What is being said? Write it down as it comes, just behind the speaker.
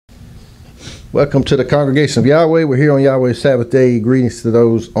Welcome to the congregation of Yahweh. We're here on Yahweh's Sabbath day. Greetings to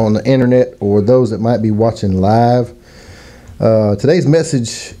those on the internet or those that might be watching live. Today's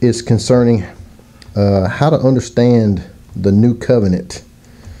message is concerning how to understand the new covenant.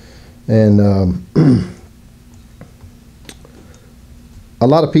 And a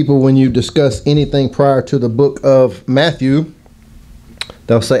lot of people, when you discuss anything prior to the book of Matthew,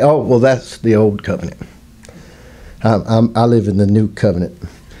 they'll say, oh, well, that's the old covenant. I live in the new covenant.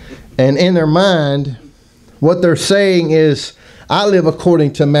 And in their mind, what they're saying is, I live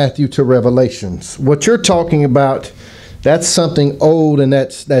according to Matthew to Revelations. What you're talking about, that's something old and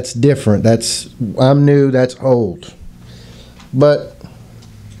that's different. I'm new, that's old. But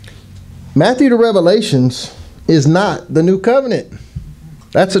Matthew to Revelations is not the new covenant.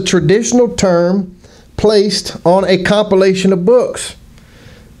 That's a traditional term placed on a compilation of books.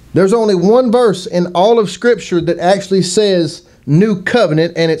 There's only one verse in all of Scripture that actually says new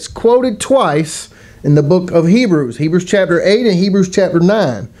covenant, and it's quoted twice in the book of Hebrews. Hebrews chapter 8 and Hebrews chapter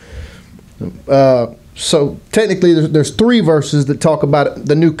 9. So technically there's three verses that talk about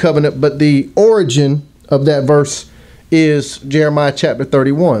the new covenant, but the origin of that verse is Jeremiah chapter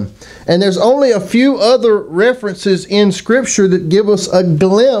 31. And there's only a few other references in Scripture that give us a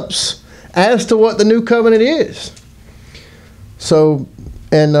glimpse as to what the new covenant is. So,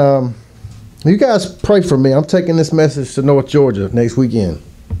 and you guys pray for me. I'm taking this message to North Georgia next weekend.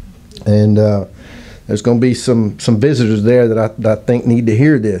 And there's going to be some visitors there that I think need to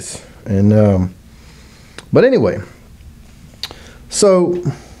hear this. And but anyway, so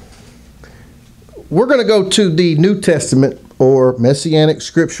we're going to go to the New Testament or Messianic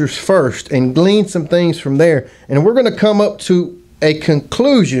Scriptures first and glean some things from there. And we're going to come up to a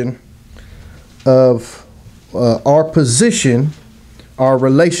conclusion of our position, our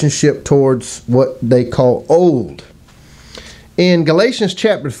relationship towards what they call old. In Galatians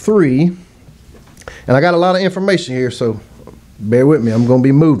chapter 3, and I got a lot of information here, so bear with me. I'm going to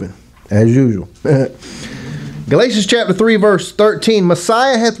be moving as usual. Galatians chapter 3 verse 13,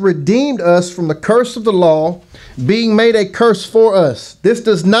 Messiah hath redeemed us from the curse of the law, being made a curse for us. This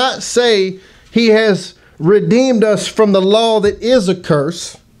does not say he has redeemed us from the law that is a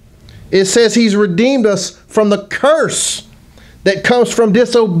curse. It says he's redeemed us from the curse that comes from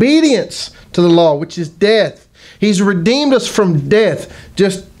disobedience to the law, which is death. He's redeemed us from death.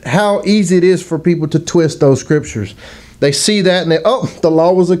 Just how easy it is for people to twist those scriptures. They see that and the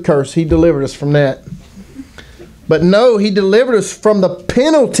law was a curse. He delivered us from that. But no, he delivered us from the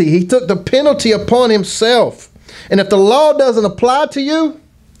penalty. He took the penalty upon himself. And if the law doesn't apply to you,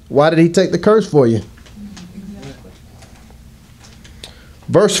 why did he take the curse for you?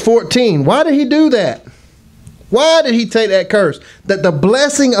 Verse 14, why did he do that? Why did he take that curse? That the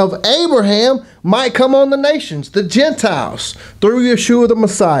blessing of Abraham might come on the nations, the Gentiles, through Yeshua the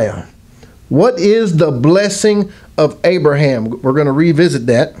Messiah. What is the blessing of Abraham? We're going to revisit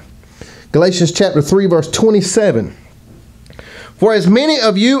that. Galatians chapter 3 verse 27. For as many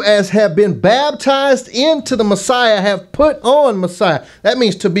of you as have been baptized into the Messiah have put on Messiah. That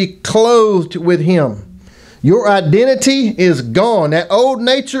means to be clothed with him. Your identity is gone. That old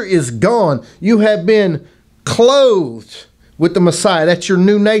nature is gone. You have been clothed with the Messiah. That's your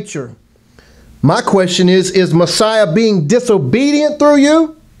new nature. My question is Messiah being disobedient through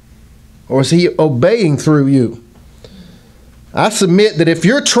you, or is he obeying through you? I submit that if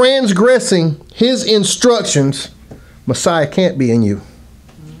you're transgressing his instructions, Messiah can't be in you.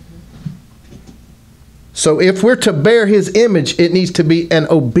 So if we're to bear his image, it needs to be an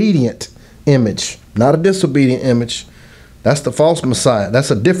obedient image, not a disobedient image. That's the false Messiah.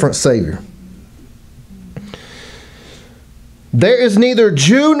 That's a different Savior. There is neither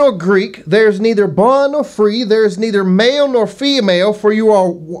Jew nor Greek, there is neither bond nor free, there is neither male nor female, for you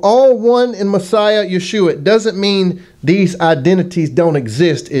are all one in Messiah Yeshua. It doesn't mean these identities don't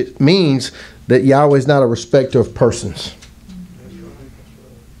exist. It means that Yahweh is not a respecter of persons.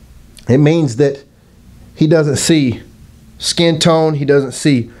 It means that he doesn't see skin tone, he doesn't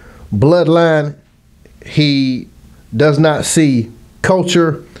see bloodline, he does not see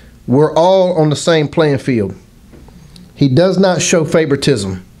culture. We're all on the same playing field. He does not show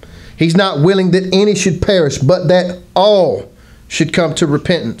favoritism. He's not willing that any should perish, but that all should come to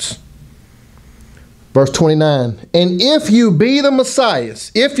repentance. Verse 29, and if you be the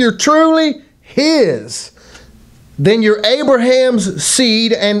Messiah's, if you're truly his, then you're Abraham's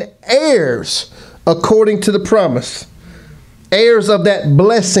seed and heirs according to the promise. Heirs of that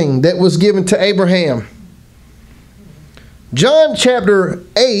blessing that was given to Abraham. John chapter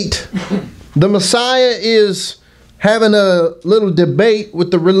 8, the Messiah is having a little debate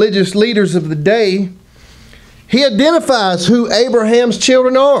with the religious leaders of the day. He identifies who Abraham's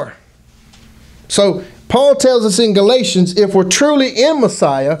children are. So Paul tells us in Galatians, if we're truly in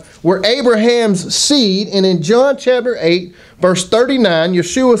Messiah, we're Abraham's seed. And in John chapter 8, verse 39,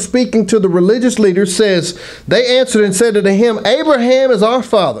 Yeshua speaking to the religious leaders says, they answered and said unto him, Abraham is our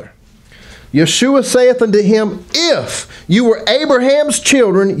father. Yeshua saith unto him, if you were Abraham's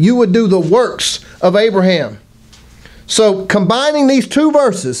children, you would do the works of Abraham. So combining these two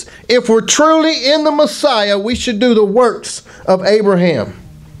verses, if we're truly in the Messiah, we should do the works of Abraham.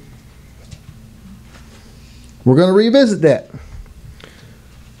 We're going to revisit that.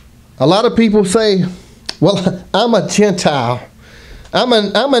 A lot of people say, well, I'm a Gentile.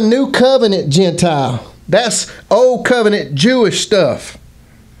 I'm a new covenant Gentile. That's old covenant Jewish stuff.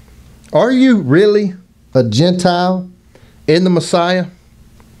 Are you really a Gentile in the Messiah?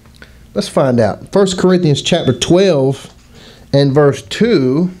 Let's find out. 1 Corinthians chapter 12 and verse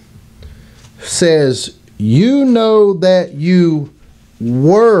 2 says, you know that you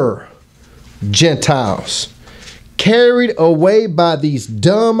were Gentiles, carried away by these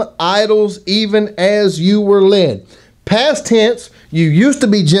dumb idols, even as you were led. Past tense, you used to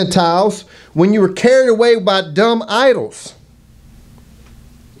be Gentiles when you were carried away by dumb idols.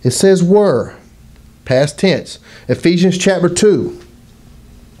 It says were. Past tense. Ephesians chapter 2.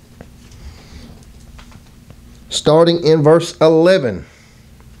 Starting in verse 11.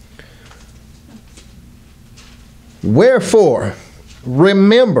 Wherefore,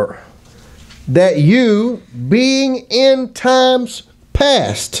 remember that you, being in times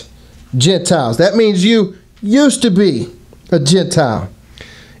past Gentiles, that means you used to be a Gentile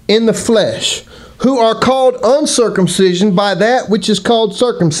in the flesh, who are called uncircumcision by that which is called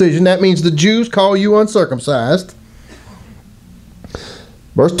circumcision. That means the Jews call you uncircumcised.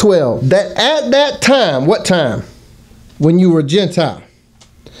 Verse 12, that at that time, what time? When you were a Gentile.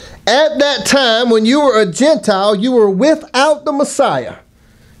 At that time, when you were a Gentile, you were without the Messiah,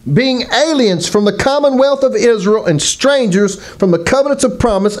 being aliens from the commonwealth of Israel and strangers from the covenants of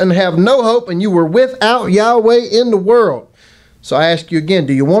promise, and have no hope, and you were without Yahweh in the world. So I ask you again,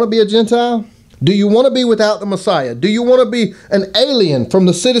 do you want to be a Gentile? Do you want to be without the Messiah? Do you want to be an alien from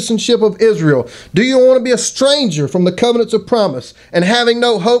the citizenship of Israel? Do you want to be a stranger from the covenants of promise and having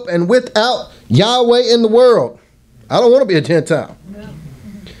no hope and without Yahweh in the world? I don't want to be a Gentile. No.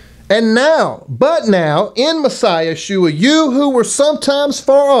 And now, but now, in Messiah Yeshua, you who were sometimes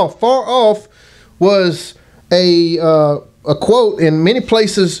far off was a quote in many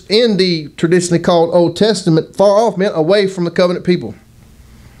places in the traditionally called Old Testament. Far off meant away from the covenant people.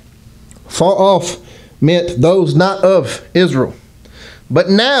 Far off meant those not of Israel. But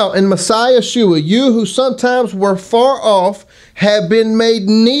now in Messiah Yeshua, you who sometimes were far off have been made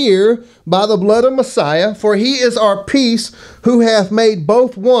near by the blood of Messiah, for he is our peace, who hath made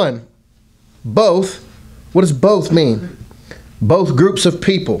both one. Both. What does both mean? Both groups of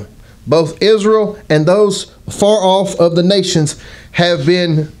people, both Israel and those far off of the nations, have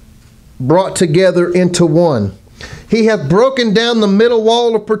been brought together into one. He hath broken down the middle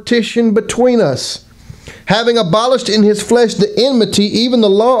wall of partition between us, having abolished in his flesh the enmity, even the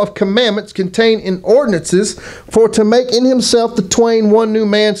law of commandments contained in ordinances, for to make in himself the twain one new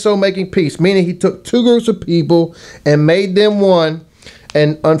man, so making peace. Meaning he took two groups of people and made them one.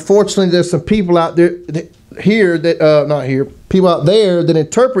 And unfortunately, there's some people out there people out there that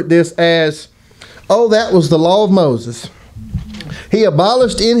interpret this as, oh, that was the law of Moses. He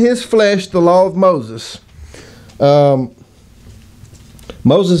abolished in his flesh the law of Moses.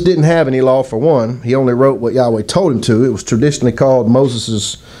 Moses didn't have any law, for one. He only wrote what Yahweh told him to. It was traditionally called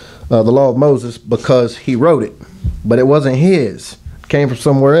the law of Moses because he wrote it. But it wasn't his. It came from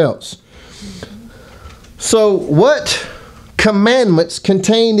somewhere else. So what commandments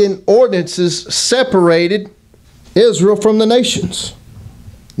contained in ordinances separated Israel from the nations?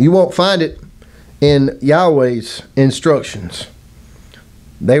 You won't find it in Yahweh's instructions.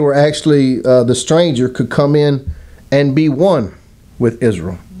 They were actually, the stranger could come in and be one with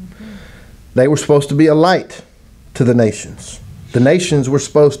Israel. They were supposed to be a light to the nations. The nations were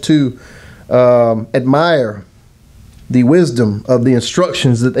supposed to admire the wisdom of the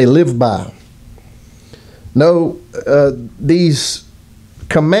instructions that they lived by. No, these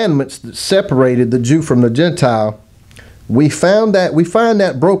commandments that separated the Jew from the Gentile, we find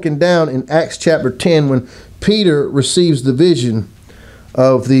that broken down in Acts chapter 10 when Peter receives the vision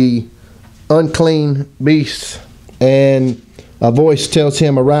of the unclean beasts, and a voice tells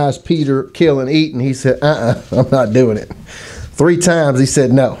him, arise, Peter, kill and eat. And he said, I'm not doing it. 3 times he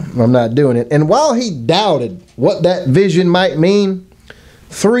said, no, I'm not doing it. And while he doubted what that vision might mean,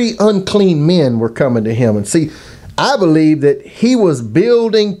 3 unclean men were coming to him. And see, I believe that he was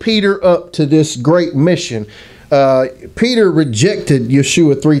building Peter up to this great mission. Peter rejected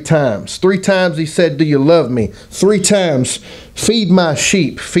Yeshua 3 times. 3 times he said, "Do you love me?" 3 times, "Feed my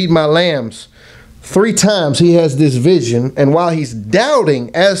sheep, feed my lambs." 3 times he has this vision, and while he's doubting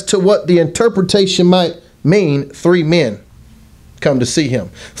as to what the interpretation might mean, 3 men come to see him.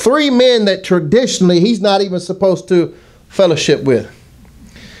 3 men that traditionally he's not even supposed to fellowship with.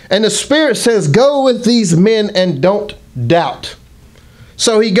 And the Spirit says, "Go with these men and don't doubt."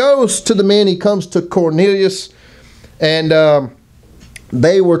 So he goes to the men. He comes to Cornelius, and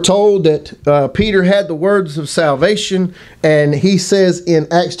they were told that Peter had the words of salvation. And he says in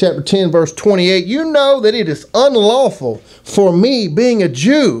Acts chapter 10, verse 28, "You know that it is unlawful for me, being a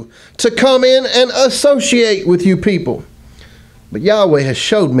Jew, to come in and associate with you people. But Yahweh has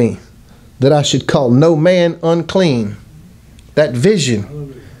showed me that I should call no man unclean." That vision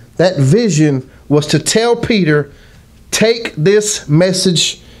was to tell Peter, take this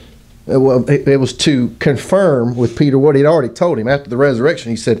message. Well, it was to confirm with Peter what he'd already told him after the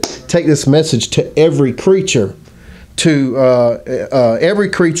resurrection. He said, take this message to every creature, every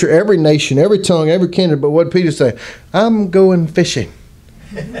creature, every nation, every tongue, every kindred. But what did Peter say? "I'm going fishing."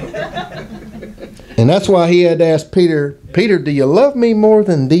 And that's why he had to ask Peter, "Peter, do you love me more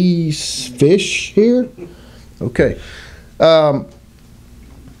than these fish here?" Okay.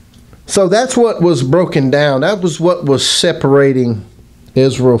 So that's what was broken down. That was what was separating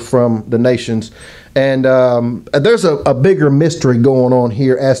Israel from the nations. And there's a bigger mystery going on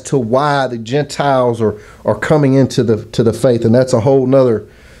here as to why the Gentiles are coming into the faith. And that's a whole nother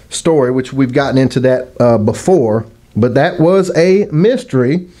story, which we've gotten into that before. But that was a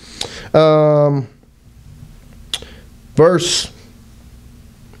mystery.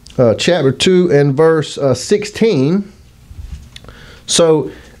 Chapter 2 and verse 16.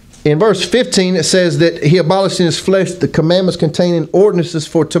 So in verse 15, it says that he abolished in his flesh the commandments containing ordinances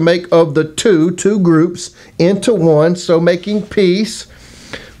for to make of the two groups into one, so making peace.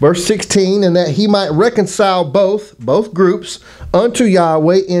 Verse 16, and that he might reconcile both groups unto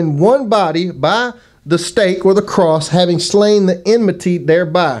Yahweh in one body by the stake or the cross, having slain the enmity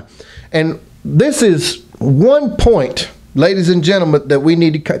thereby. And this is one point, ladies and gentlemen, that we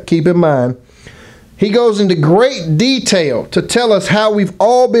need to keep in mind. He goes into great detail to tell us how we've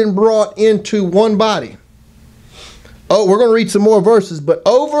all been brought into one body. Oh, we're going to read some more verses, but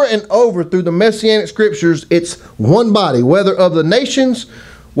over and over through the Messianic scriptures, it's one body, whether of the nations,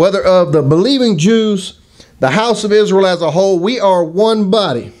 whether of the believing Jews, the house of Israel as a whole. We are one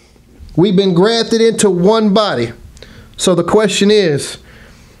body. We've been grafted into one body. So the question is,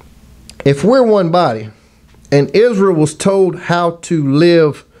 if we're one body and Israel was told how to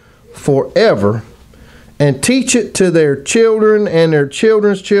live forever and teach it to their children and their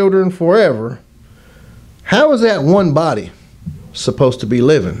children's children forever, how is that one body supposed to be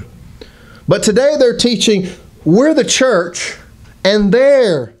living? But today they're teaching we're the church and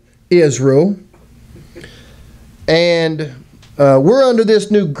they're Israel, and we're under this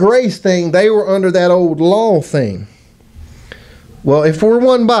new grace thing. They were under that old law thing. Well, if we're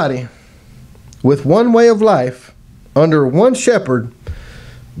one body with one way of life under one shepherd,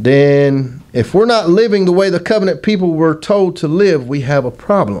 then if we're not living the way the covenant people were told to live, we have a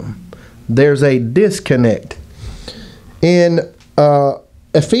problem. There's a disconnect. In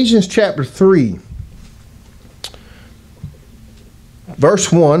Ephesians chapter 3,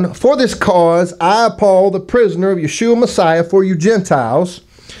 verse 1, "For this cause I, Paul, the prisoner of Yeshua Messiah, for you Gentiles,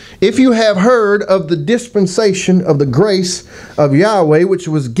 if you have heard of the dispensation of the grace of Yahweh, which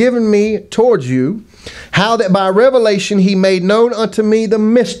was given me towards you, how that by revelation he made known unto me the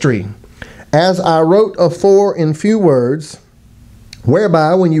mystery, as I wrote afore in few words,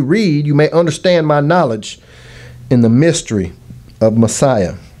 whereby when you read you may understand my knowledge in the mystery of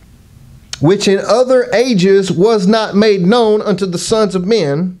Messiah, which in other ages was not made known unto the sons of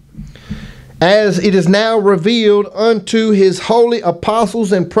men, as it is now revealed unto his holy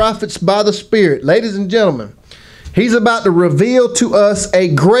apostles and prophets by the Spirit." Ladies and gentlemen, he's about to reveal to us a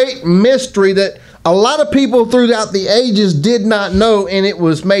great mystery that a lot of people throughout the ages did not know, and it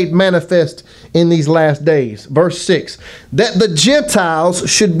was made manifest in these last days. Verse 6, "That the Gentiles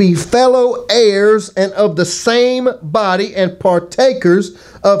should be fellow heirs and of the same body and partakers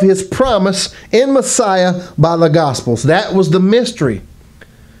of his promise in Messiah by the Gospels." That was the mystery.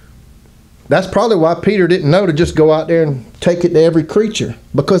 That's probably why Peter didn't know to just go out there and take it to every creature,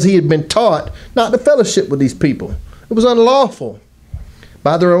 because he had been taught not to fellowship with these people. It was unlawful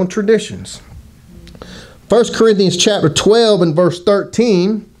by their own traditions. 1 Corinthians chapter 12 and verse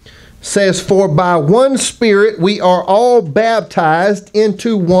 13 says, "For by one Spirit we are all baptized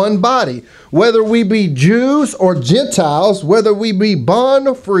into one body, whether we be Jews or Gentiles, whether we be bond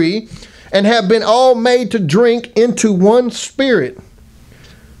or free, and have been all made to drink into one Spirit.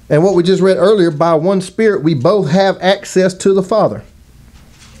 And what we just read earlier, by one Spirit, we both have access to the Father.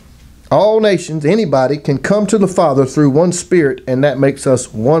 All nations, anybody, can come to the Father through one Spirit, and that makes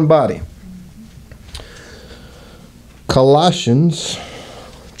us one body. Colossians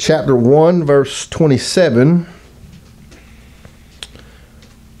chapter 1, verse 27.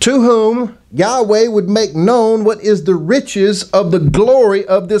 To whom Yahweh would make known what is the riches of the glory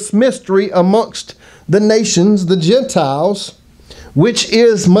of this mystery amongst the nations, the Gentiles, which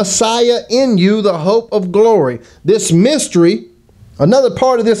is Messiah in you, the hope of glory. This mystery, another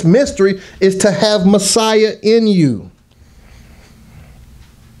part of this mystery, is to have Messiah in you.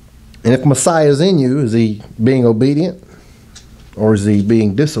 And if Messiah is in you, is he being obedient or is he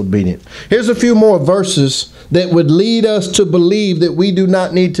being disobedient? Here's a few more verses that would lead us to believe that we do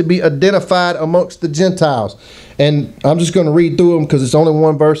not need to be identified amongst the Gentiles. And I'm just going to read through them because it's only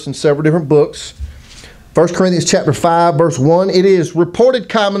one verse in several different books. 1 Corinthians chapter 5, verse 1, it is reported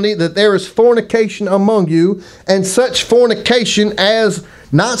commonly that there is fornication among you, and such fornication as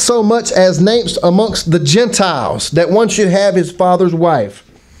not so much as names amongst the Gentiles, that one should have his father's wife.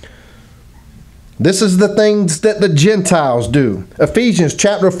 This is the things that the Gentiles do. Ephesians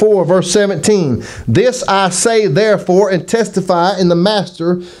chapter 4, verse 17. This I say therefore and testify in the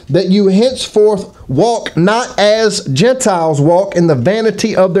Master, that you henceforth walk not as Gentiles walk, in the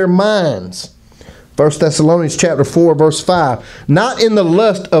vanity of their minds. 1 Thessalonians chapter 4, verse 5. Not in the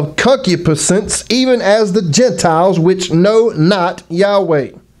lust of concupiscence, even as the Gentiles which know not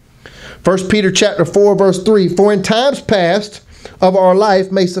Yahweh. 1 Peter chapter 4, verse 3. For in times past of our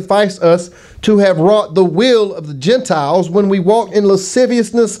life may suffice us to have wrought the will of the Gentiles when we walked in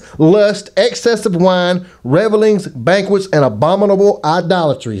lasciviousness, lust, excess of wine, revelings, banquets, and abominable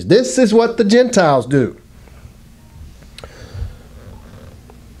idolatries. This is what the Gentiles do.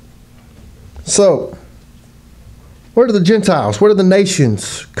 So, where do the Gentiles, where do the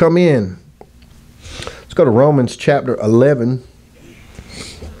nations come in? Let's go to Romans chapter 11.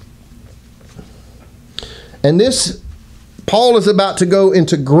 And this, Paul is about to go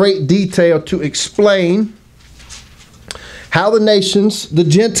into great detail to explain how the nations, the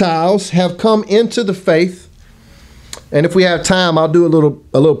Gentiles, have come into the faith. And if we have time, I'll do a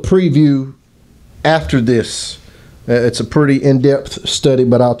little preview after this. It's a pretty in-depth study,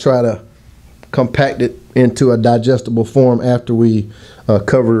 but I'll try to compact it into a digestible form after we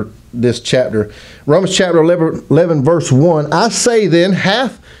cover this chapter. Romans chapter 11 verse 1. I say then,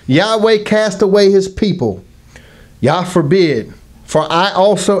 hath Yahweh cast away his people? Yah forbid. For I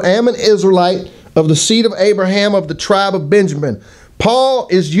also am an Israelite of the seed of Abraham, of the tribe of Benjamin. Paul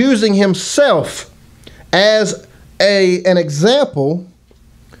is using himself as an example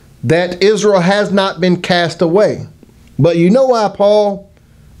that Israel has not been cast away. But you know why Paul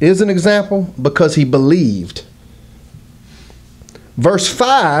is an example? Because he believed. Verse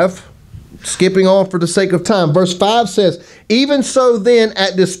 5, skipping on for the sake of time, verse 5 says, even so then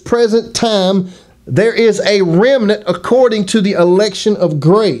at this present time there is a remnant according to the election of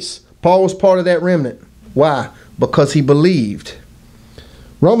grace. Paul was part of that remnant. Why? Because he believed.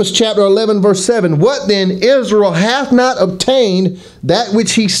 Romans chapter 11 verse 7, what then? Israel hath not obtained that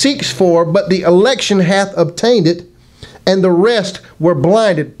which he seeks for, but the election hath obtained it, and the rest were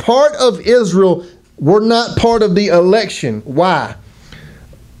blinded. Part of Israel were not part of the election. Why?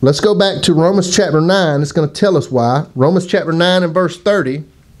 Let's go back to Romans chapter 9. It's going to tell us why. Romans chapter 9 and verse 30.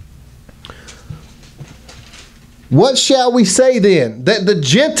 What shall we say then? That the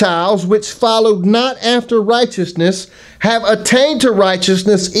Gentiles which followed not after righteousness have attained to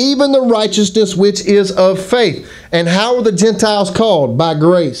righteousness, even the righteousness which is of faith. And how are the Gentiles called? By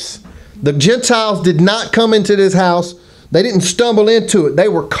grace. The Gentiles did not come into this house. They didn't stumble into it. They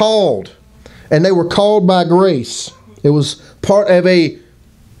were called. And they were called by grace. It was part of a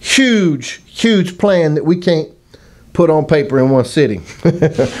huge, huge plan that we can't put on paper in one sitting.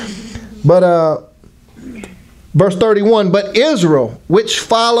 But verse 31, but Israel, which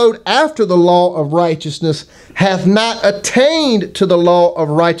followed after the law of righteousness, hath not attained to the law of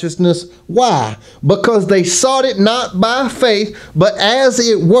righteousness. Why? Because they sought it not by faith, but as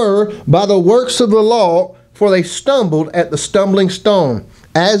it were by the works of the law, for they stumbled at the stumbling stone.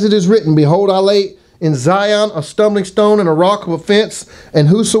 As it is written, behold, I lay in Zion a stumbling stone and a rock of offense, and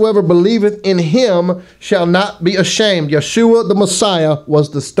whosoever believeth in him shall not be ashamed. Yeshua the Messiah was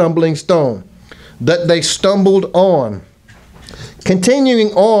the stumbling stone that they stumbled on. Continuing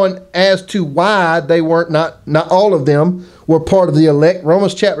on as to why they weren't, not all of them were part of the elect.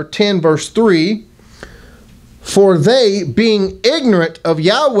 Romans chapter 10 verse 3. For they, being ignorant of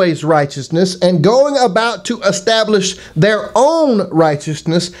Yahweh's righteousness and going about to establish their own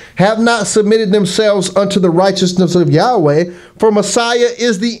righteousness, have not submitted themselves unto the righteousness of Yahweh. For Messiah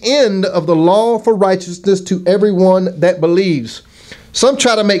is the end of the law for righteousness to everyone that believes. Some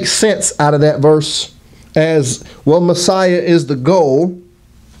try to make sense out of that verse as, well, Messiah is the goal.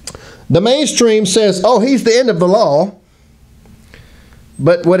 The mainstream says, oh, he's the end of the law.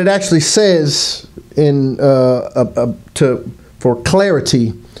 But what it actually says for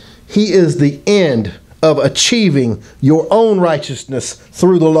clarity, he is the end of achieving your own righteousness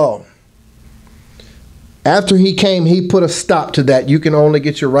through the law. After he came, he put a stop to that. You can only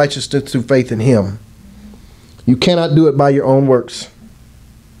get your righteousness through faith in him. You cannot do it by your own works.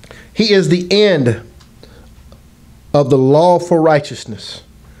 He is the end of the law for righteousness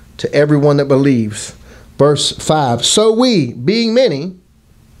to everyone that believes. Verse 5. So we, being many...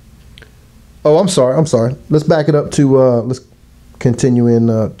 Oh, I'm sorry. Let's back it up to, let's continue in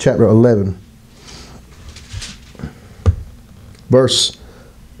chapter 11. Verse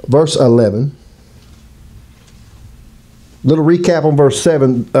 11. Little recap on verse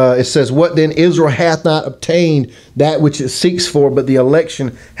 7. It says, what then? Israel hath not obtained that which it seeks for, but the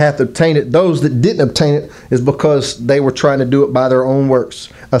election hath obtained it. Those that didn't obtain it is because they were trying to do it by their own works.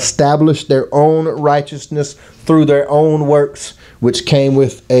 Establish their own righteousness through their own works, which came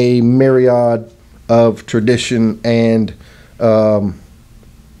with a myriad of tradition and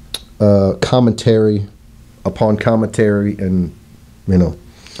commentary upon commentary, and, you know.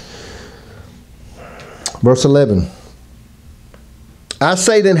 Verse 11. I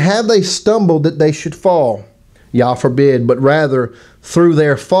say then, have they stumbled that they should fall? Yah forbid, but rather through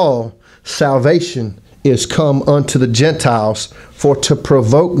their fall, salvation is come unto the Gentiles, for to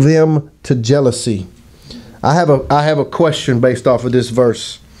provoke them to jealousy. I have a question based off of this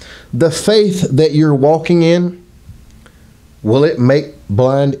verse. The faith that you're walking in, will it make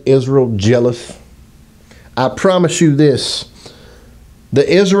blind Israel jealous? I promise you this. The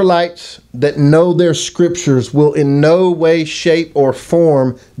Israelites that know their scriptures will in no way, shape, or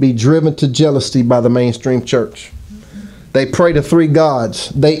form be driven to jealousy by the mainstream church. They pray to three gods.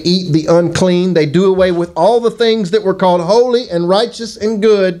 They eat the unclean. They do away with all the things that were called holy and righteous and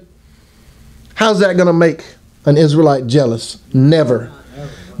good. How's that going to make an Israelite jealous? Never.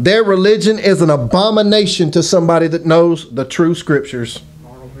 Their religion is an abomination to somebody that knows the true scriptures.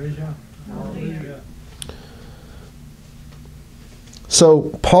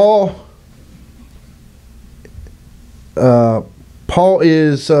 So Paul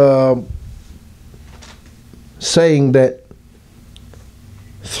is saying that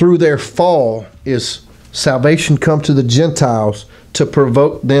through their fall is salvation come to the Gentiles to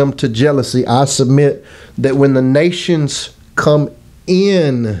provoke them to jealousy. I submit that when the nations come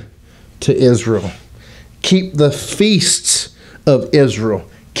in to Israel, keep the feasts of Israel,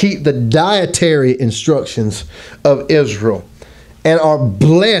 keep the dietary instructions of Israel, and are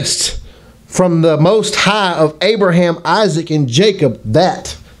blessed from the Most High of Abraham, Isaac, and Jacob,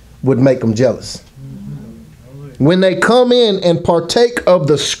 that would make them jealous. When they come in and partake of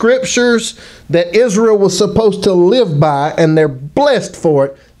the scriptures that Israel was supposed to live by, and they're blessed for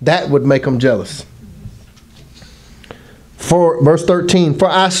it, that would make them jealous. For verse 13, for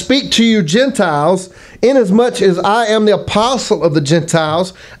I speak to you Gentiles, inasmuch as I am the apostle of the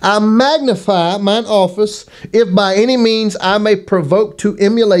Gentiles, I magnify mine office, if by any means I may provoke to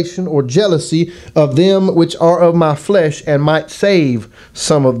emulation or jealousy of them which are of my flesh, and might save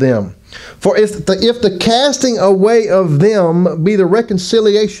some of them. For if the casting away of them be the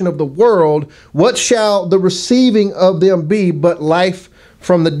reconciliation of the world, what shall the receiving of them be but life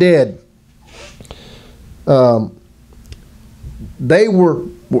from the dead?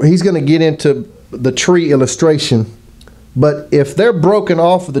 He's going to get into the tree illustration, but if they're broken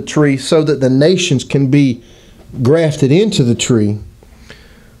off of the tree so that the nations can be grafted into the tree,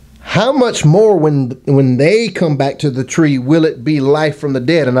 how much more when they come back to the tree will it be life from the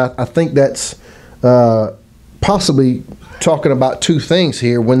dead? And I think that's possibly talking about two things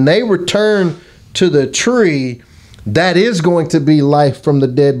here. When they return to the tree, that is going to be life from the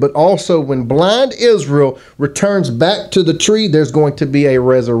dead. But also when blind Israel returns back to the tree, there's going to be a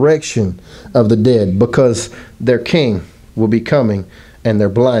resurrection of the dead, because their king will be coming and their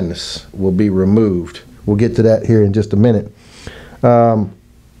blindness will be removed. We'll get to that here in just a minute.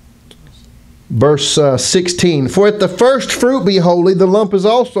 Verse 16, for if the first fruit be holy, the lump is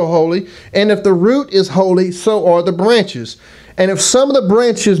also holy. And if the root is holy, so are the branches. And if some of the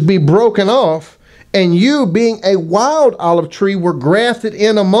branches be broken off, And you, being a wild olive tree, were grafted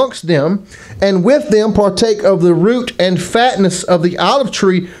in amongst them, and with them partake of the root and fatness of the olive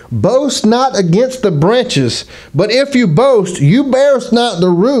tree. Boast not against the branches, but if you boast, you bearest not the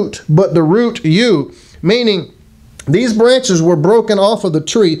root, but the root you. Meaning, these branches were broken off of the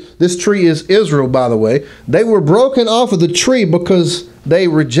tree. This tree is Israel, by the way. They were broken off of the tree because they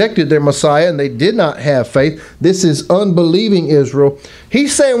rejected their Messiah and they did not have faith. This is unbelieving Israel.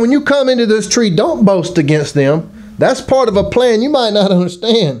 He's saying when you come into this tree, don't boast against them. That's part of a plan you might not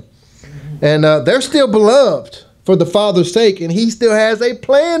understand. And they're still beloved for the Father's sake, and he still has a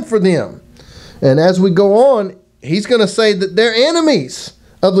plan for them. And as we go on, he's going to say that they're enemies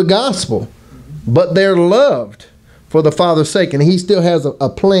of the gospel, but they're loved for the Father's sake, and he still has a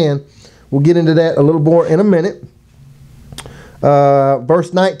plan. We'll get into that a little more in a minute.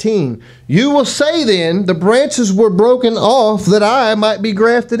 Verse 19, you will say then, the branches were broken off that I might be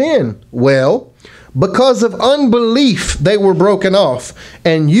grafted in. Well, because of unbelief they were broken off,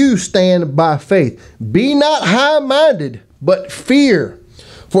 and you stand by faith. Be not high-minded, but fear.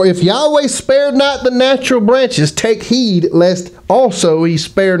 For if Yahweh spared not the natural branches, take heed lest also he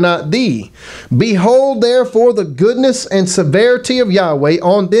spare not thee. Behold therefore the goodness and severity of Yahweh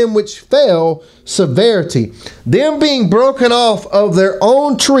on them which fell severity. Them being broken off of their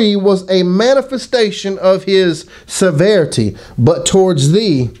own tree was a manifestation of his severity, but towards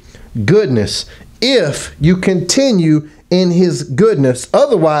thee goodness, if you continue in his goodness.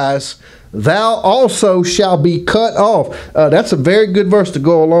 Otherwise, thou also shalt be cut off. That's a very good verse to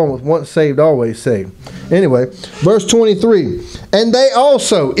go along with once saved, always saved. Anyway, verse 23. And they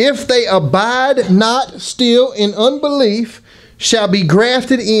also, if they abide not still in unbelief, shall be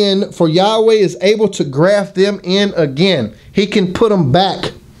grafted in, for Yahweh is able to graft them in again. He can put them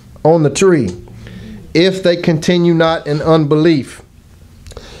back on the tree if they continue not in unbelief.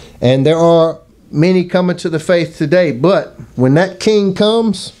 And there are many coming to the faith today, but when that king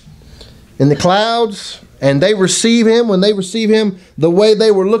comes in the clouds and they receive him, when they receive him the way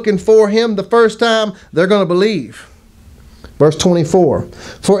they were looking for him the first time, they're going to believe. Verse 24,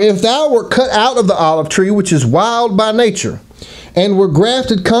 for if thou wert cut out of the olive tree, which is wild by nature, and were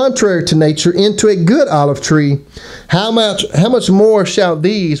grafted contrary to nature into a good olive tree, how much more shall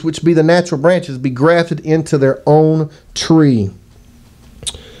these, which be the natural branches, be grafted into their own tree?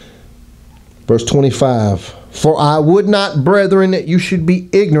 Verse 25, for I would not, brethren, that you should be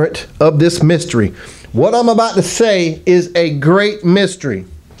ignorant of this mystery. What I'm about to say is a great mystery.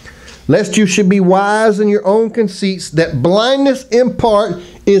 Lest you should be wise in your own conceits, that blindness in part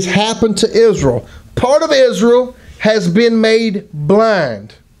is happened to Israel. Part of Israel has been made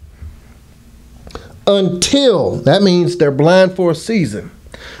blind. Until, that means they're blind for a season.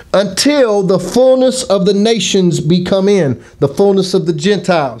 Until the fullness of the nations be come in, the fullness of the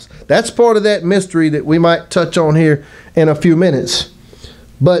Gentiles. That's part of that mystery that we might touch on here in a few minutes.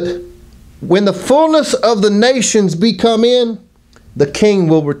 But when the fullness of the nations be come in, the king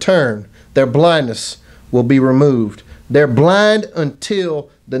will return. Their blindness will be removed. They're blind until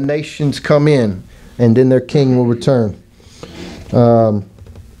the nations come in, and then their king will return.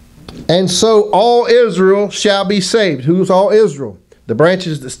 And so all Israel shall be saved. Who's all Israel? The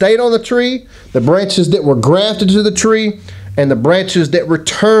branches that stayed on the tree, the branches that were grafted to the tree, and the branches that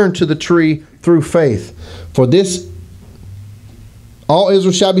returned to the tree through faith. For this, all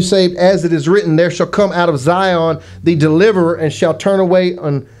Israel shall be saved, as it is written, there shall come out of Zion the deliverer, and shall turn away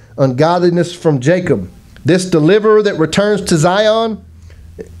ungodliness from Jacob. This deliverer that returns to Zion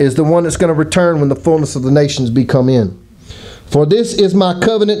is the one that's going to return when the fullness of the nations be come in. For this is my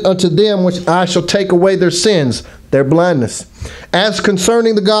covenant unto them, which I shall take away their sins, their blindness. As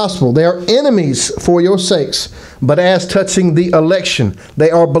concerning the gospel, they are enemies for your sakes. But as touching the election,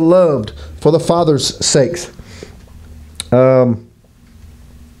 they are beloved for the Father's sakes. A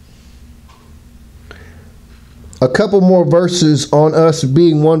couple more verses on us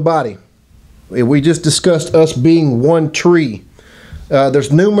being one body. We just discussed us being one tree.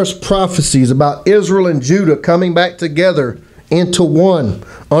 There's numerous prophecies about Israel and Judah coming back together into one,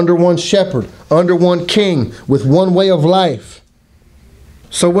 under one shepherd, under one king, with one way of life.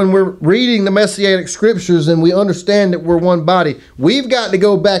 So when we're reading the Messianic scriptures and we understand that we're one body, we've got to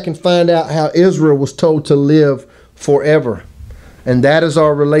go back and find out how Israel was told to live forever. And that is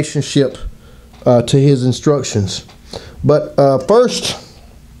our relationship to his instructions. But first,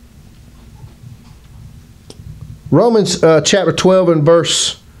 Romans chapter 12 and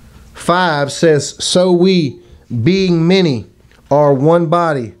verse 5 says, so we, being many, are one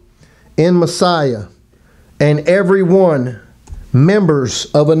body in Messiah, and every one members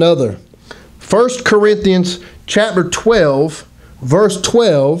of another. 1 Corinthians chapter 12, verse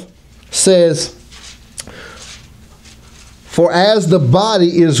 12 says, For as the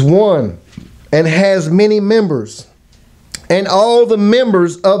body is one and has many members, and all the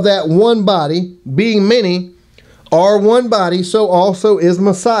members of that one body, being many, are one body, so also is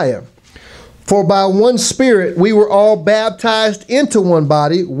Messiah. For by one Spirit we were all baptized into one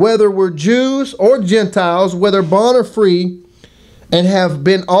body, whether we're Jews or Gentiles, whether bond or free, and have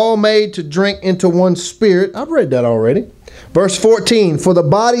been all made to drink into one Spirit. I've read that already. Verse 14, for the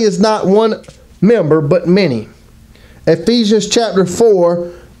body is not one member, but many. Ephesians chapter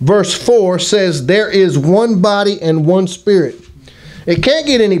 4, verse 4 says, there is one body and one Spirit. It can't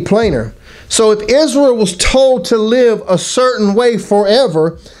get any plainer. So if Israel was told to live a certain way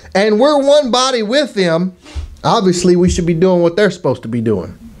forever, and we're one body with them, obviously we should be doing what they're supposed to be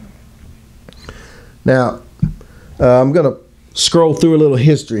doing. Now, I'm going to scroll through a little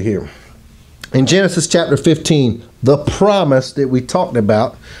history here. In Genesis chapter 15, the promise that we talked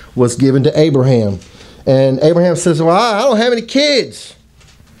about was given to Abraham. And Abraham says, well, I don't have any kids.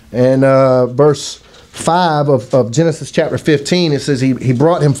 And verse 5 of Genesis chapter 15, it says, he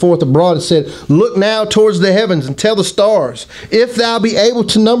brought him forth abroad and said, look now towards the heavens and tell the stars, if thou be able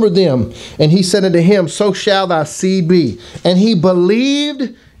to number them. And he said unto him, so shall thy seed be. And he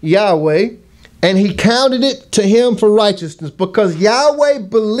believed Yahweh, and he counted it to him for righteousness, because Yahweh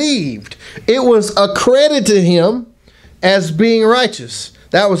believed, it was accredited to him as being righteous.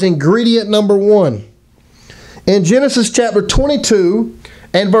 That was ingredient number 1. In Genesis chapter 22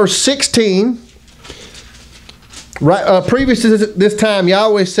 and verse 16, previous to this time,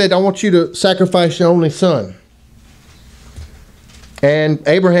 Yahweh said, I want you to sacrifice your only son. And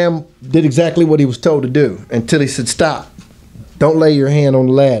Abraham did exactly what he was told to do until he said, stop. Don't lay your hand on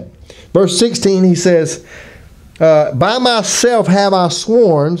the lad. Verse 16, he says, by myself have I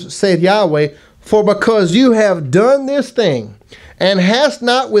sworn, said Yahweh, for because you have done this thing, and hast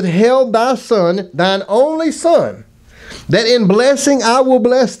not withheld thy son, thine only son, that in blessing I will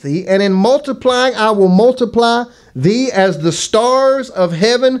bless thee, and in multiplying I will multiply thee as the stars of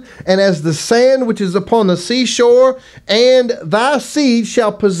heaven, and as the sand which is upon the seashore, and thy seed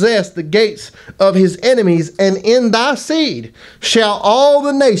shall possess the gates of his enemies, and in thy seed shall all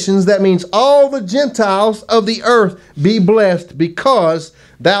the nations, that means all the Gentiles of the earth, be blessed, because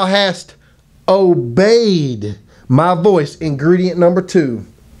thou hast obeyed my voice. Ingredient number 2.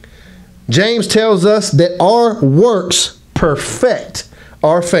 James tells us that our works perfect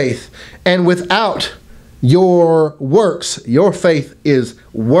our faith, and without your works, your faith is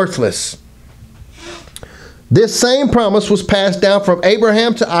worthless. This same promise was passed down from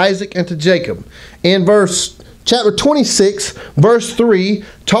Abraham to Isaac and to Jacob. In chapter 26, verse 3,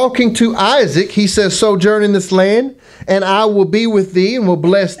 talking to Isaac, he says, sojourn in this land, and I will be with thee and will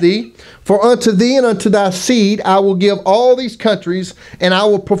bless thee. For unto thee and unto thy seed I will give all these countries, and I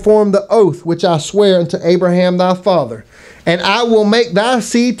will perform the oath which I swear unto Abraham thy father. And I will make thy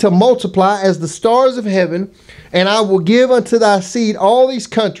seed to multiply as the stars of heaven, and I will give unto thy seed all these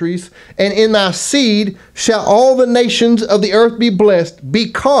countries, and in thy seed shall all the nations of the earth be blessed,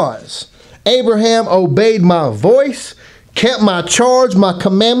 because Abraham obeyed my voice, kept my charge, my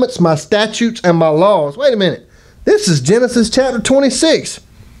commandments, my statutes, and my laws. Wait a minute. This is Genesis chapter 26.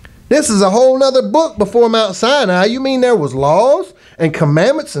 This is a whole nother book before Mount Sinai. You mean there was laws and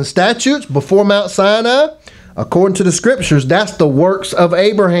commandments and statutes before Mount Sinai? According to the scriptures, that's the works of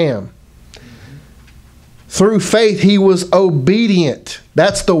Abraham. Through faith, he was obedient.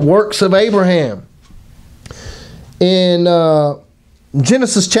 That's the works of Abraham. In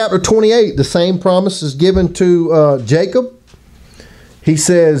Genesis chapter 28, the same promise is given to Jacob. He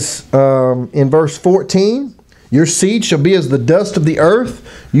says in verse 14, your seed shall be as the dust of the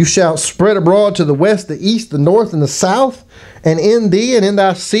earth. You shall spread abroad to the west, the east, the north, and the south. And in thee and in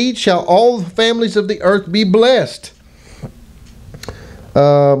thy seed shall all the families of the earth be blessed.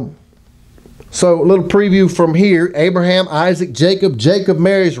 So a little preview from here. Abraham, Isaac, Jacob. Jacob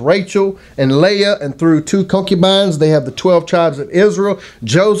marries Rachel and Leah, and through 2 concubines, they have the 12 tribes of Israel.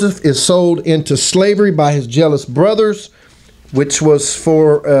 Joseph is sold into slavery by his jealous brothers, which was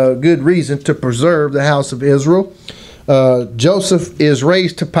for good reason, to preserve the house of Israel. Joseph is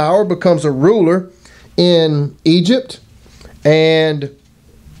raised to power, becomes a ruler in Egypt. And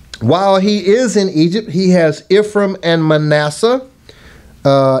while he is in Egypt, he has Ephraim and Manasseh.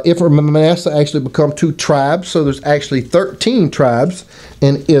 Ephraim and Manasseh actually become 2 tribes. So there's actually 13 tribes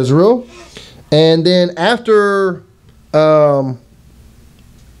in Israel. And then after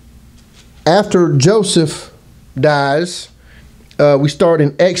Joseph dies, we start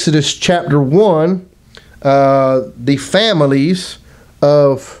in Exodus chapter 1. The families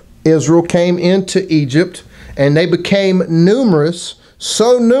of Israel came into Egypt, and they became numerous,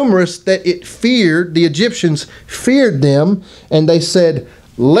 so numerous that the Egyptians feared them, and they said,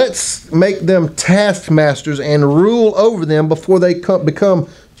 let's make them taskmasters and rule over them before they become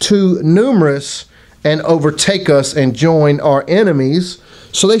too numerous and overtake us and join our enemies.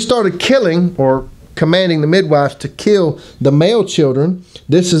 So they started killing, or commanding the midwives to kill the male children.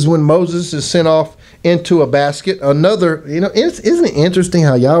 This is when Moses is sent off into a basket. Another, isn't it interesting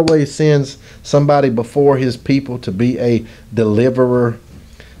how Yahweh sends somebody before his people to be a deliverer?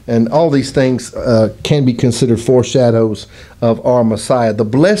 And all these things can be considered foreshadows of our Messiah. The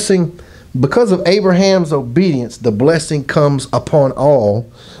blessing, because of Abraham's obedience, the blessing comes upon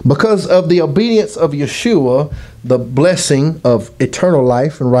all. Because of the obedience of Yeshua, the blessing of eternal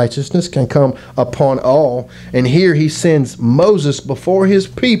life and righteousness can come upon all. And here he sends Moses before his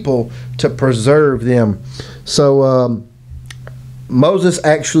people to preserve them. So Moses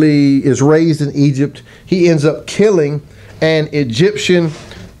actually is raised in Egypt. He ends up killing an Egyptian.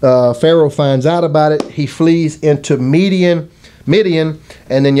 Pharaoh finds out about it. He flees into Midian,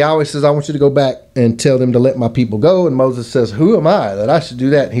 and then Yahweh says, I want you to go back and tell them to let my people go. And Moses says, who am I that I should do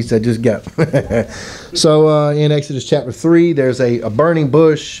that? And he said, just go. So in Exodus chapter 3, there's a burning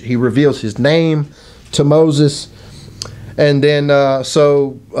bush. He reveals his name to Moses. And then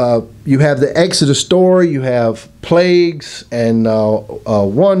you have the Exodus story. You have plagues and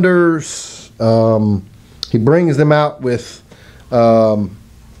wonders. He brings them out with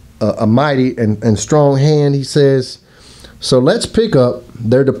a mighty and strong hand, he says. So let's pick up.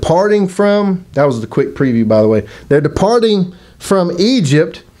 They're departing from, that was the quick preview, by the way. They're departing from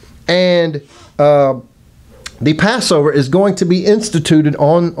Egypt, and the Passover is going to be instituted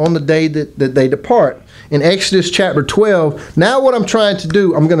on the day that they depart. In Exodus chapter 12, now what I'm trying to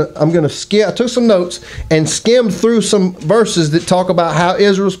do, I'm gonna skim. I took some notes and skimmed through some verses that talk about how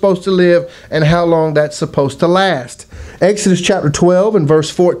Israel's supposed to live and how long that's supposed to last. Exodus chapter 12 and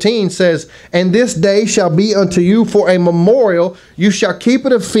verse 14 says, and this day shall be unto you for a memorial. You shall keep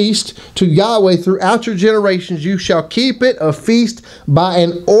it a feast to Yahweh throughout your generations. You shall keep it a feast by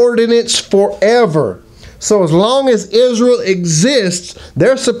an ordinance forever. So as long as Israel exists,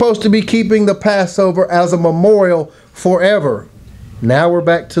 they're supposed to be keeping the Passover as a memorial forever. Now we're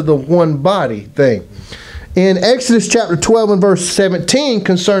back to the one body thing. In Exodus chapter 12 and verse 17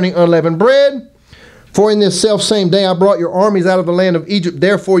 concerning unleavened bread, for in this selfsame day I brought your armies out of the land of Egypt.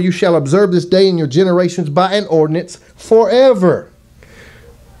 Therefore you shall observe this day in your generations by an ordinance forever.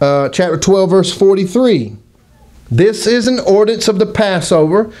 Chapter 12 verse 43. This is an ordinance of the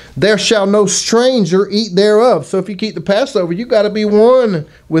Passover. There shall no stranger eat thereof. So if you keep the Passover, you got to be one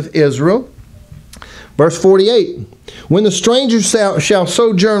with Israel. Verse 48. When the stranger shall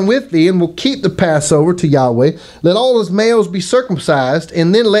sojourn with thee and will keep the Passover to Yahweh, let all his males be circumcised,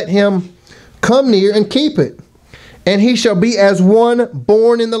 and then let him come near and keep it. And he shall be as one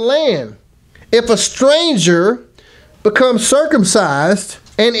born in the land. If a stranger becomes circumcised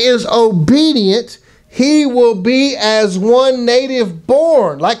and is obedient, he will be as one native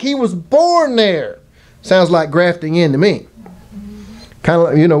born, like he was born there. Sounds like grafting in to me. Kind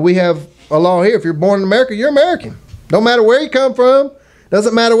of like, we have a law here. If you're born in America, you're American. Don't matter where you come from.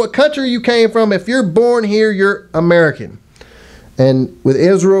 Doesn't matter what country you came from. If you're born here, you're American. And with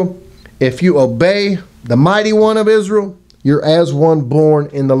Israel, if you obey the mighty one of Israel, you're as one born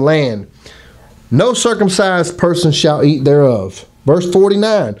in the land. No circumcised person shall eat thereof. Verse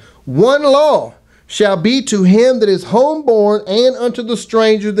 49. One law shall be to him that is homeborn and unto the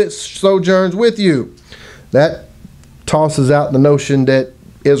stranger that sojourns with you. That tosses out the notion that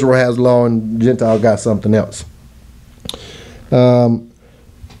Israel has law and Gentiles got something else.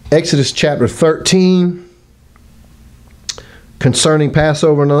 Exodus chapter 13, concerning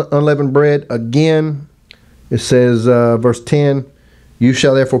Passover and unleavened bread, again, it says, verse 10, you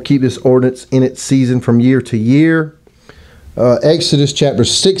shall therefore keep this ordinance in its season from year to year. Exodus chapter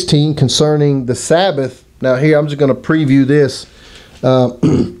 16 concerning the Sabbath. Now here I'm just going to preview this.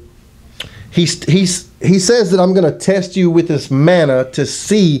 He says that I'm going to test you with this manna to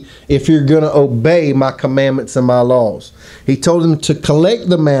see if you're going to obey my commandments and my laws. He told them to collect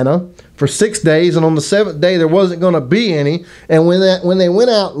the manna for 6 days, and on the seventh day there wasn't going to be any. And when they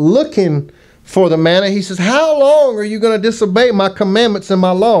went out looking for the manna, he says, how long are you going to disobey my commandments and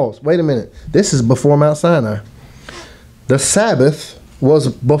my laws? Wait a minute. This is before Mount Sinai. The Sabbath was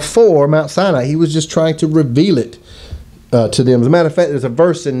before Mount Sinai. He was just trying to reveal it to them. As a matter of fact, there's a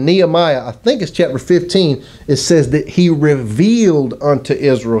verse in Nehemiah, I think it's chapter 15, it says that he revealed unto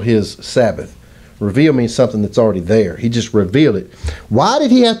Israel his Sabbath. Reveal means something that's already there. He just revealed it. Why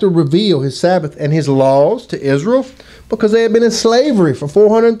did he have to reveal his Sabbath and his laws to Israel? Because they had been in slavery for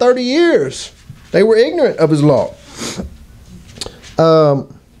 430 years. They were ignorant of his law.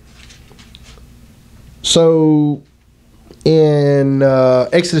 So in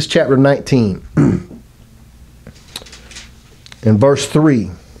Exodus chapter 19, in verse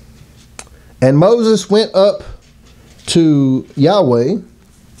 3, and Moses went up to Yahweh,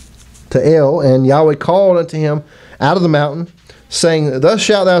 to El, and Yahweh called unto him out of the mountain, saying, thus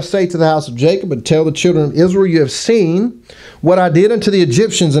shalt thou say to the house of Jacob, and tell the children of Israel, you have seen what I did unto the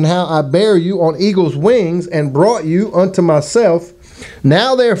Egyptians, and how I bare you on eagle's wings, and brought you unto myself.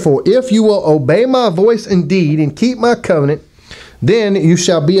 Now therefore, if you will obey my voice indeed, and keep my covenant, then you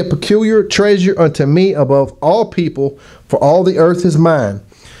shall be a peculiar treasure unto me above all people, for all the earth is mine.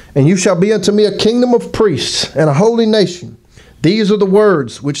 And you shall be unto me a kingdom of priests, and a holy nation. These are the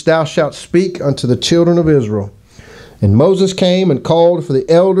words which thou shalt speak unto the children of Israel. And Moses came and called for the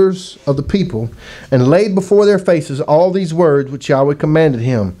elders of the people, and laid before their faces all these words which Yahweh commanded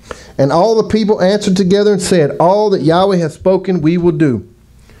him. And all the people answered together and said, all that Yahweh hath spoken we will do.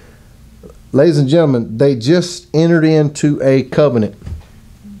 Ladies and gentlemen, they just entered into a covenant.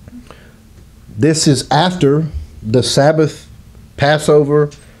 This is after the Sabbath, Passover,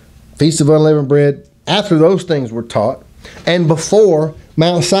 Feast of Unleavened Bread, after those things were taught, and before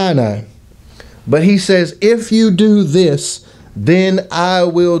Mount Sinai. But he says, if you do this, then I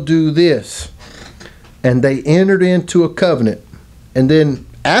will do this. And they entered into a covenant. And then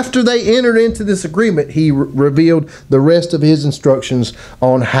after they entered into this agreement, he revealed the rest of his instructions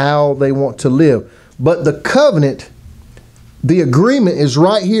on how they want to live. But the covenant, the agreement is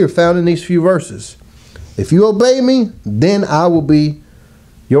right here, found in these few verses. If you obey me, then I will be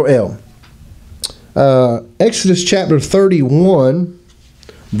your El. Exodus chapter 31,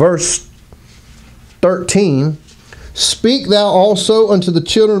 verse 13, speak thou also unto the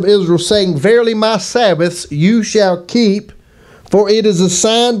children of Israel, saying, verily my Sabbaths you shall keep, for it is a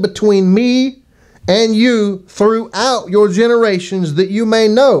sign between me and you throughout your generations, that you may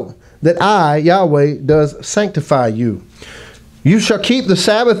know that I, Yahweh, does sanctify you. You shall keep the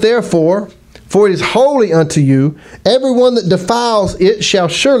Sabbath therefore, for it is holy unto you. Everyone that defiles it shall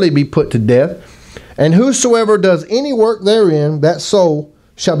surely be put to death. And whosoever does any work therein, that soul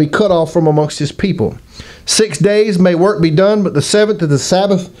shall be cut off from amongst his people. 6 days may work be done, but the seventh is the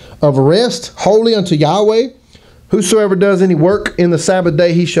Sabbath of rest, holy unto Yahweh. Whosoever does any work in the Sabbath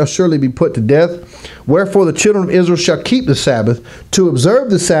day, he shall surely be put to death. Wherefore the children of Israel shall keep the Sabbath, to observe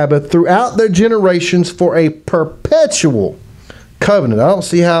the Sabbath throughout their generations for a perpetual covenant. I don't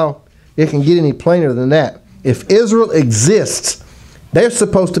see how it can get any plainer than that. If Israel exists, they're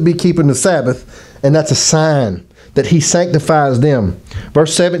supposed to be keeping the Sabbath, and that's a sign that he sanctifies them.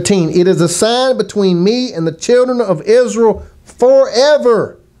 Verse 17, it is a sign between me and the children of Israel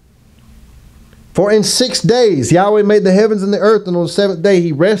forever. For in 6 days Yahweh made the heavens and the earth, and on the seventh day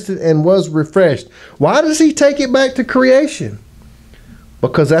he rested and was refreshed. Why does he take it back to creation?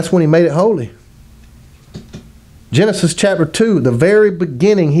 Because that's when he made it holy. Genesis chapter 2, the very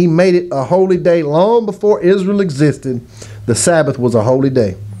beginning, he made it a holy day. Long before Israel existed, the Sabbath was a holy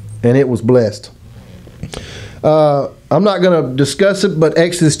day, and it was blessed. I'm not going to discuss it, but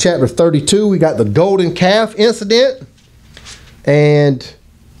Exodus chapter 32, we got the golden calf incident. And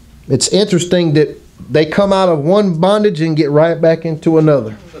it's interesting that they come out of one bondage and get right back into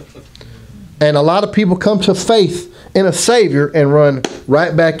another. And a lot of people come to faith in a Savior and run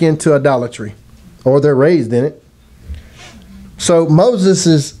right back into idolatry, or they're raised in it. So Moses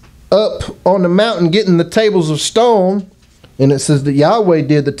is up on the mountain getting the tables of stone, and it says that Yahweh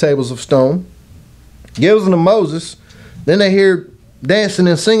did the tables of stone. Gives them to Moses. Then they hear dancing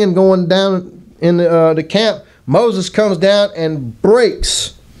and singing going down in the camp. Moses comes down and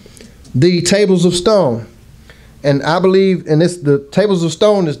breaks the tables of stone. And I believe, and the tables of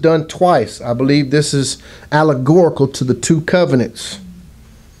stone is done twice. I believe this is allegorical to the two covenants.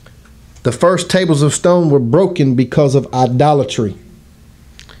 The first tables of stone were broken because of idolatry.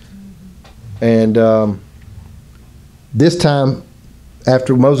 And this time,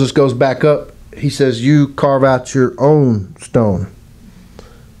 after Moses goes back up, he says, you carve out your own stone,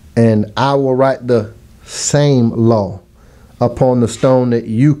 and I will write the same law upon the stone that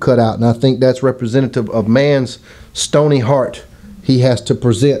you cut out. And I think that's representative of man's stony heart he has to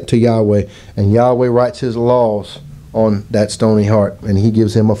present to Yahweh. And Yahweh writes his laws on that stony heart, and he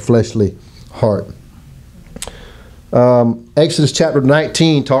gives him a fleshly heart. Exodus chapter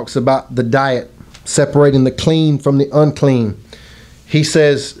 19 talks about the diet, separating the clean from the unclean. He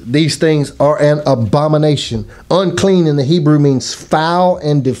says these things are an abomination. Unclean in the Hebrew means foul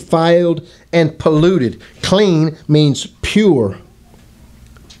and defiled and polluted. Clean means pure.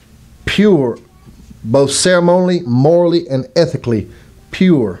 Pure, both ceremonially, morally, and ethically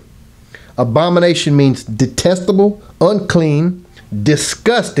pure. Abomination means detestable, unclean,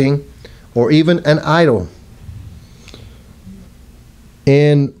 disgusting, or even an idol.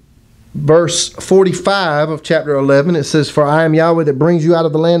 In verse 45 of chapter 11, it says, "For I am Yahweh that brings you out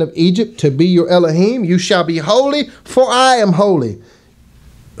of the land of Egypt to be your Elohim. You shall be holy, for I am holy."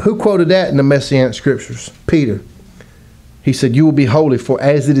 Who quoted that in the Messianic scriptures? Peter. He said, "You will be holy, for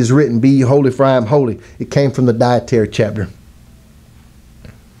as it is written, be ye holy, for I am holy." It came from the dietary chapter.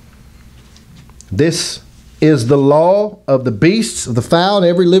 This is the law of the beasts, of the fowl, and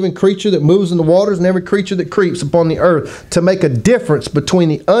every living creature that moves in the waters, and every creature that creeps upon the earth, to make a difference between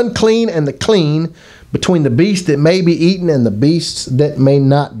the unclean and the clean, between the beast that may be eaten and the beasts that may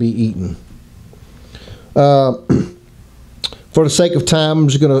not be eaten. For the sake of time, I'm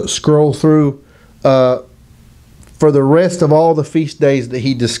just going to scroll through for the rest of all the feast days that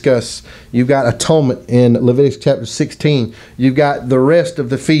he discussed. You've got atonement in Leviticus chapter 16. You've got the rest of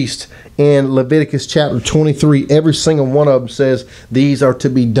the feast in Leviticus chapter 23. Every single one of them says these are to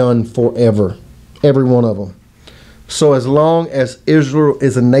be done forever. Every one of them. So as long as Israel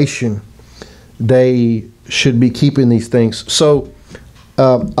is a nation, they should be keeping these things. So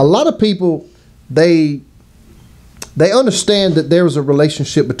a lot of people, they understand that there is a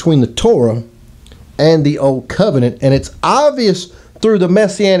relationship between the Torah and the Old Covenant, and it's obvious through the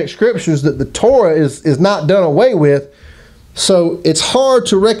Messianic scriptures that the Torah is not done away with. So it's hard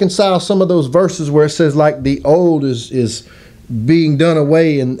to reconcile some of those verses where it says like the old is being done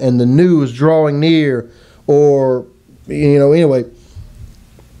away and the new is drawing near, or anyway.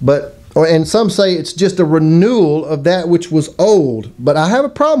 And some say it's just a renewal of that which was old. But I have a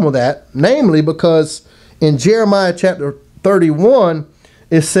problem with that, namely because in Jeremiah chapter 31,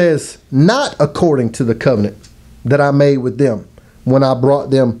 it says, "Not according to the covenant that I made with them when I brought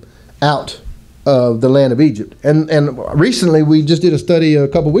them out of the land of Egypt." And recently we just did a study a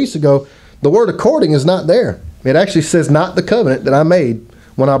couple weeks ago. The word "according" is not there. It actually says, "Not the covenant that I made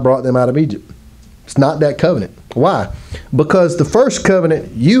when I brought them out of Egypt." It's not that covenant. Why? Because the first covenant,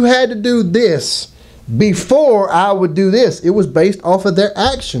 you had to do this before I would do this. It was based off of their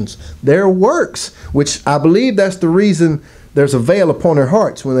actions, their works, which I believe that's the reason there's a veil upon their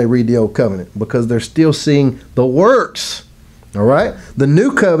hearts when they read the Old Covenant, because they're still seeing the works. All right? The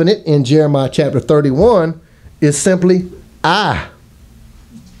New Covenant in Jeremiah chapter 31 is simply, I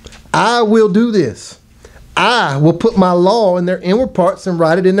will do this. I will put my law in their inward parts and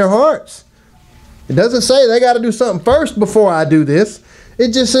write it in their hearts. It doesn't say they got to do something first before I do this. It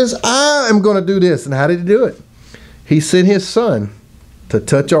just says, I am going to do this. And how did he do it? He sent his son to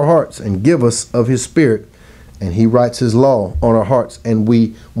touch our hearts and give us of his spirit. And he writes his law on our hearts. And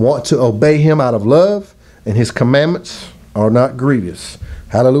we want to obey him out of love. And his commandments are not grievous.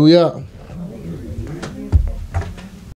 Hallelujah.